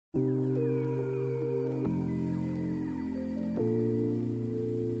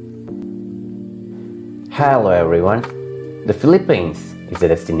Hello everyone. The Philippines is a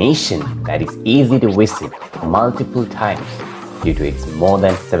destination that is easy to visit multiple times due to its more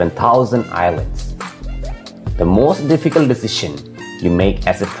than 7,000 islands. The most difficult decision you make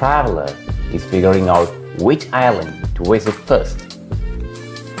as a traveler is figuring out which island to visit first.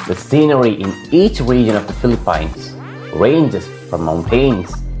 The scenery in each region of the Philippines ranges from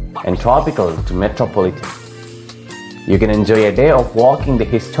mountains and tropical to metropolitan. You can enjoy a day of walking the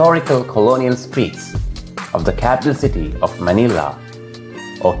historical colonial streets of the capital city of Manila,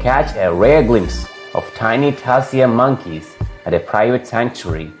 or catch a rare glimpse of tiny tarsier monkeys at a private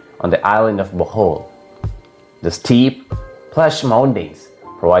sanctuary on the island of Bohol. The steep, plush mountains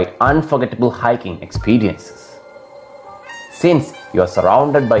provide unforgettable hiking experiences. Since you are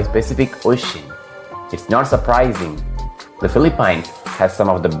surrounded by Pacific Ocean, it's not surprising the Philippines has some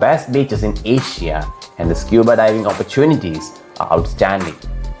of the best beaches in Asia, and the scuba diving opportunities are outstanding.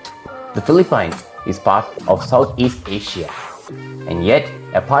 The Philippines is part of Southeast Asia, and yet,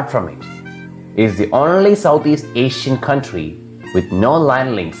 apart from it, it is the only Southeast Asian country with no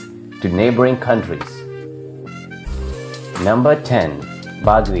land links to neighboring countries. Number 10.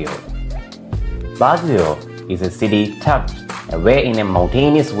 Baguio. Baguio is a city tucked away in a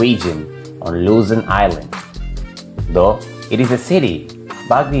mountainous region on Luzon Island. Though it is a city,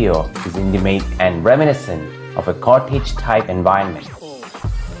 Baguio is intimate and reminiscent of a cottage-type environment.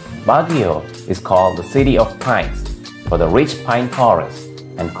 Baguio is called the City of Pines for the rich pine forests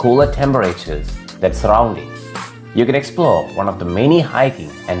and cooler temperatures that surround it. You can explore one of the many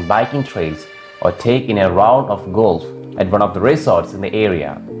hiking and biking trails or take in a round of golf at one of the resorts in the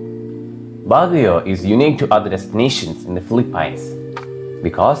area. Baguio is unique to other destinations in the Philippines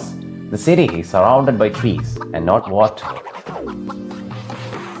because the city is surrounded by trees and not water.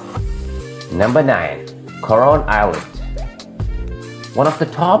 Number 9. Coron Island. One of the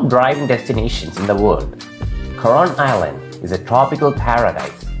top driving destinations in the world, Coron Island is a tropical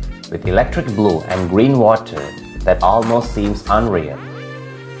paradise with electric blue and green water that almost seems unreal.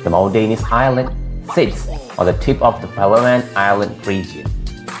 The mountainous island sits on the tip of the Palawan Island region,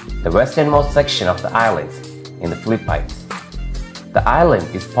 the westernmost section of the islands in the Philippines. The island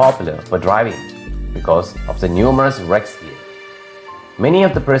is popular for driving because of the numerous wrecks here. Many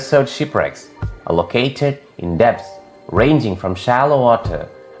of the preserved shipwrecks are located in depths ranging from shallow water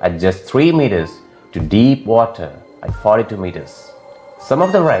at just 3 meters to deep water at 42 meters. Some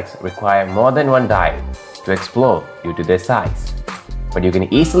of the wrecks require more than one dive to explore due to their size, but you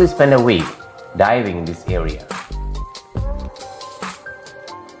can easily spend a week diving in this area.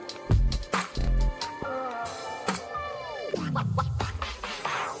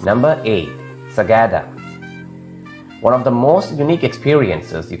 Number 8. Sagada. One of the most unique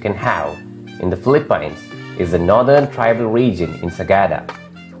experiences you can have in the Philippines is the northern tribal region in Sagada.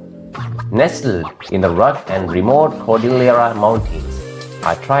 Nestled in the rugged and remote Cordillera Mountains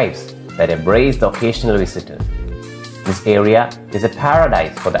are tribes that embrace the occasional visitor. This area is a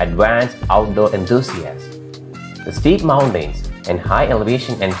paradise for the advanced outdoor enthusiast. The steep mountains and high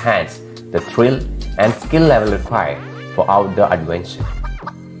elevation enhance the thrill and skill level required for outdoor adventure.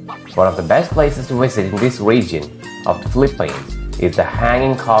 One of the best places to visit in this region of the Philippines is the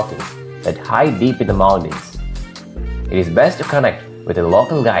hanging coffins that hide deep in the mountains. It is best to connect with a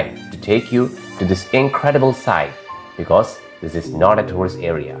local guide to take you to this incredible site because this is not a tourist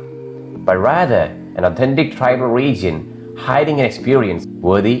area, but rather an authentic tribal region hiding an experience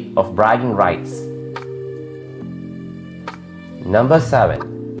worthy of bragging rights. Number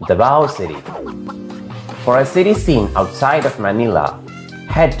 7. Davao City. For a city scene outside of Manila,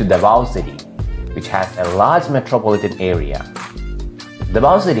 head to Davao City, which has a large metropolitan area.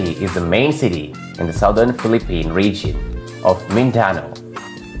 Davao City is the main city in the southern Philippine region of Mindanao.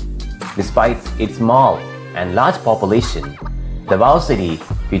 Despite its small and large population, Davao City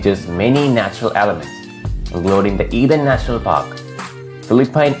features many natural elements, including the Eden National Park,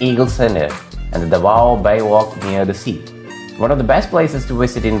 Philippine Eagle Center, and the Davao Bay Walk near the sea. One of the best places to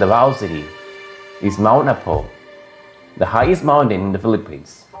visit in Davao City is Mount Apo, the highest mountain in the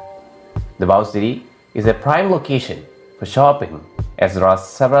Philippines. Davao City is a prime location for shopping as there are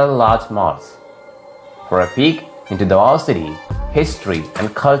several large malls. For a peek into Davao City history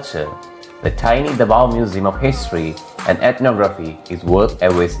and culture, the tiny Davao Museum of History and Ethnography is worth a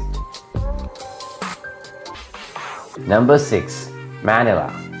visit. Number 6.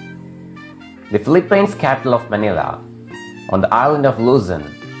 Manila. The Philippines capital of Manila, on the island of Luzon,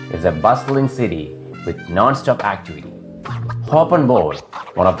 is a bustling city with non-stop activity. Hop on board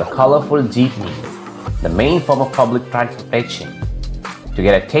one of the colorful jeepneys, the main form of public transportation, to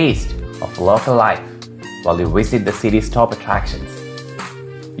get a taste of local life while you visit the city's top attractions.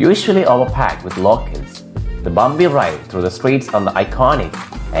 Usually overpacked with locals, The bumpy ride through the streets on the iconic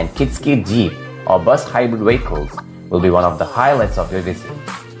and Kitski Jeep or bus hybrid vehicles will be one of the highlights of your visit.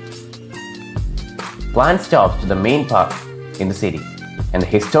 Plan stops to the main park in the city and the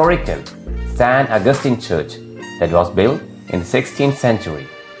historical San Agustin Church that was built in the 16th century.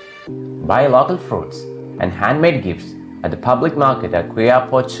 Buy local fruits and handmade gifts at the public market at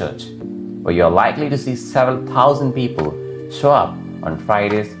Quiapo Church, where you are likely to see several thousand people show up on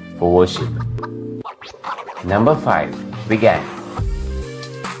Fridays for worship. Number 5. Vigan.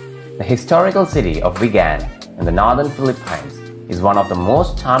 The historical city of Vigan in the northern Philippines is one of the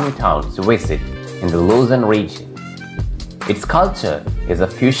most charming towns to visit in the Luzon region. Its culture is a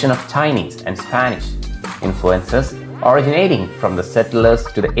fusion of Chinese and Spanish influences originating from the settlers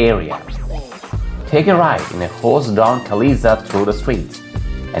to the area. Take a ride in a horse-drawn caliza through the streets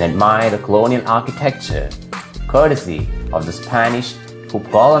and admire the colonial architecture, courtesy of the Spanish who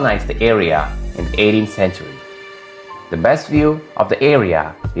colonized the area in the 18th century. The best view of the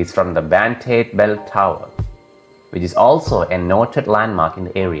area is from the Bantay Bell Tower, which is also a noted landmark in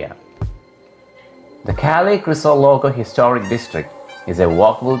the area. The Calle Crisologo Historic District is a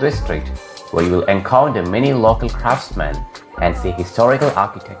walkable district where you will encounter many local craftsmen and see historical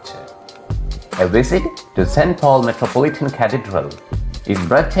architecture. A visit to St. Paul Metropolitan Cathedral is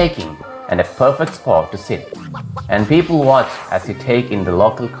breathtaking and a perfect spot to sit, and people watch as you take in the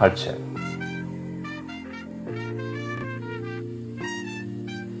local culture.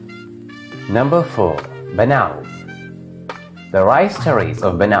 Number 4. Banao. The rice terrace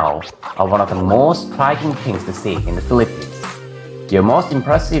of Banao are one of the most striking things to see in the Philippines. Your most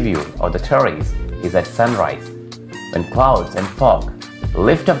impressive view of the terrace is at sunrise, when clouds and fog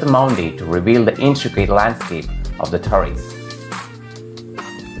lift up the mountain to reveal the intricate landscape of the terrace.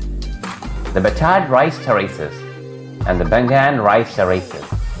 The Batad rice terraces and the Bangan rice terraces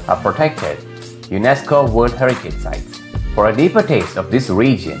are protected UNESCO World Heritage Sites. For a deeper taste of this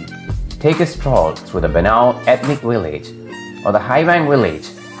region, take a stroll through the Banao Ethnic Village or the Haibang Village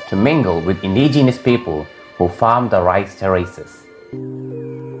to mingle with indigenous people who farm the rice terraces.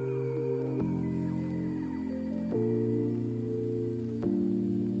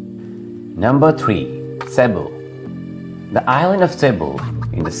 Number 3. Cebu. The island of Cebu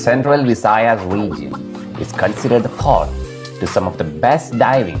in the central Visayas region is considered the port to some of the best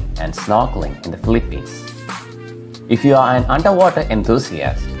diving and snorkeling in the Philippines. If you are an underwater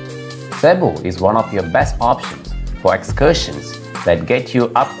enthusiast, Cebu is one of your best options for excursions that get you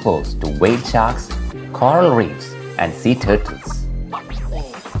up close to whale sharks, coral reefs, and sea turtles.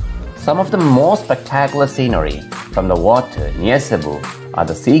 Some of the most spectacular scenery from the water near Cebu are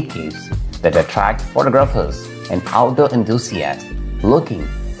the sea caves that attract photographers and outdoor enthusiasts looking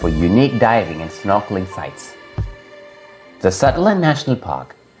for unique diving and snorkeling sites. The Sutherland National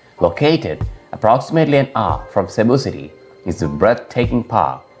Park, located approximately an hour from Cebu City, is a breathtaking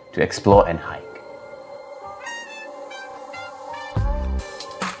park to explore and hike.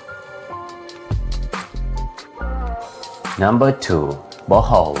 Number 2.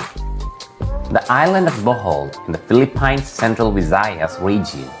 Bohol. The island of Bohol in the Philippines' central Visayas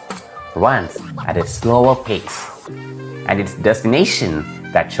region runs at a slower pace, and its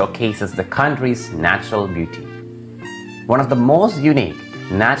destination that showcases the country's natural beauty. One of the most unique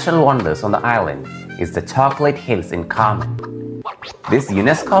natural wonders on the island is the Chocolate Hills in Carmen. This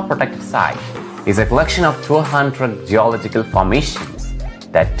UNESCO-protected site is a collection of 200 geological formations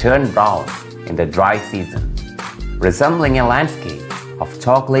that turn brown in the dry season, resembling a landscape of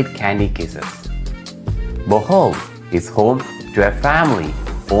chocolate candy kisses. Bohol is home to a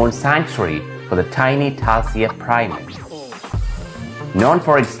family-owned sanctuary for the tiny Tarsier primate, known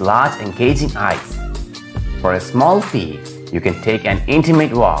for its large engaging eyes. For a small fee, you can take an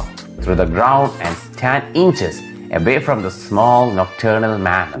intimate walk through the ground and stand inches away from the small nocturnal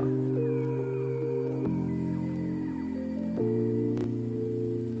mammal.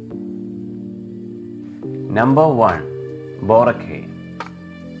 Number 1. Boracay.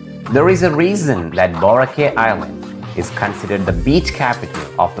 There is a reason that Boracay Island is considered the beach capital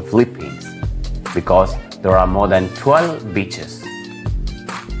of the Philippines, because there are more than 12 beaches.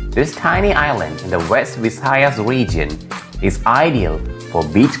 This tiny island in the West Visayas region is ideal for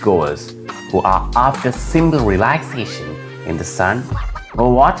beachgoers who are after simple relaxation in the sun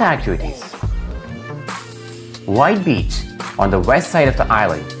or water activities. White Beach on the west side of the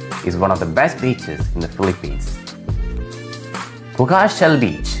island is one of the best beaches in the Philippines. Puka Shell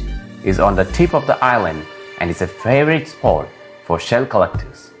Beach is on the tip of the island and is a favorite spot for shell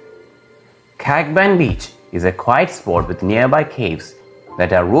collectors. Cagban Beach is a quiet spot with nearby caves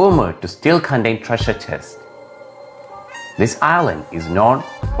that are rumored to still contain treasure chests. This island is known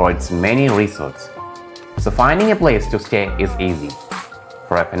for its many resorts, So finding a place to stay is easy.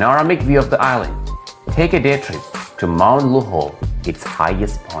 For a panoramic view of the island, take a day trip to Mount Luho, its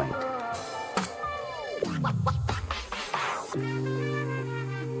highest point.